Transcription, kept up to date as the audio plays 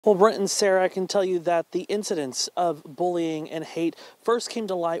Well, Brent and Sarah, I can tell you that the incidents of bullying and hate first came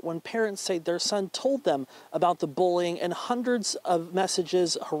to light when parents say their son told them about the bullying and hundreds of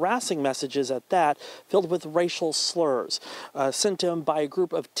messages, harassing messages at that, filled with racial slurs, sent to him by a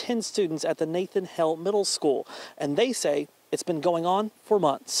group of 10 students at the Nathan Hale Middle School. And they say it's been going on for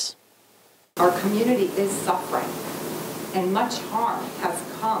months. Our community is suffering, and much harm has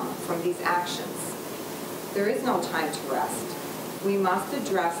come from these actions. There is no time to rest. We must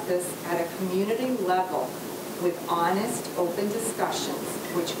address this at a community level with honest, open discussions,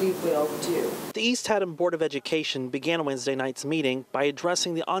 which we will do. The East Haddam Board of Education began Wednesday night's meeting by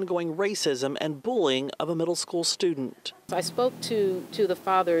addressing the ongoing racism and bullying of a middle school student. I spoke to the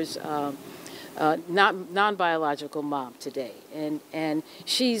father's non-biological mom today, and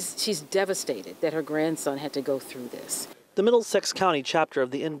she's devastated that her grandson had to go through this. The Middlesex-County chapter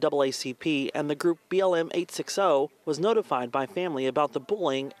of the NAACP and the group BLM 860 was notified by family about the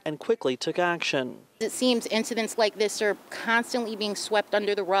bullying and quickly took action. It seems incidents like this are constantly being swept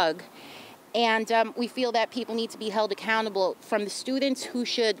under the rug, and we feel that people need to be held accountable, from the students who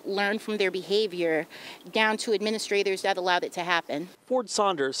should learn from their behavior down to administrators that allowed it to happen. Ford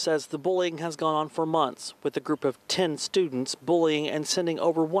Saunders says the bullying has gone on for months, with a group of 10 students bullying and sending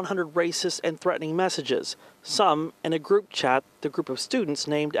over 100 racist and threatening messages, some in a group chat, the group of students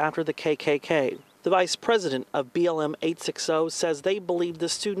named after the KKK. The vice president of BLM 860 says they believe the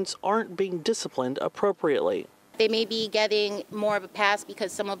students aren't being disciplined appropriately. They may be getting more of a pass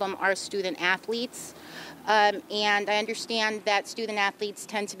because some of them are student athletes. And I understand that student athletes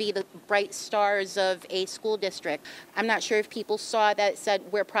tend to be the bright stars of a school district. I'm not sure if people saw that it said,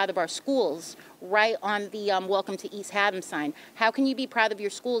 "We're proud of our schools," right on the Welcome to East Haddam sign. How can you be proud of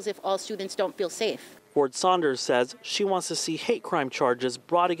your schools if all students don't feel safe? Ford Saunders says she wants to see hate crime charges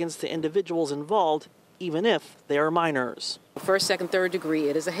brought against the individuals involved, even if they are minors. First, second, third degree,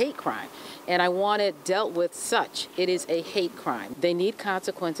 it is a hate crime. And I want it dealt with such. It is a hate crime. They need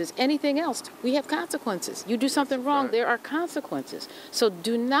consequences. Anything else, we have consequences. You do something wrong, there are consequences. So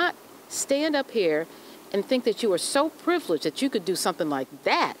do not stand up here and think that you are so privileged that you could do something like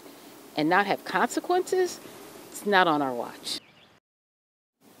that and not have consequences. It's not on our watch.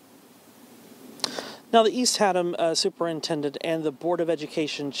 Now, the East Haddam superintendent and the Board of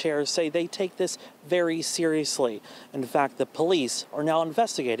Education chair say they take this very seriously. In fact, the police are now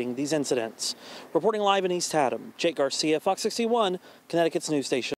investigating these incidents. Reporting live in East Haddam, Jake Garcia, Fox 61, Connecticut's news station.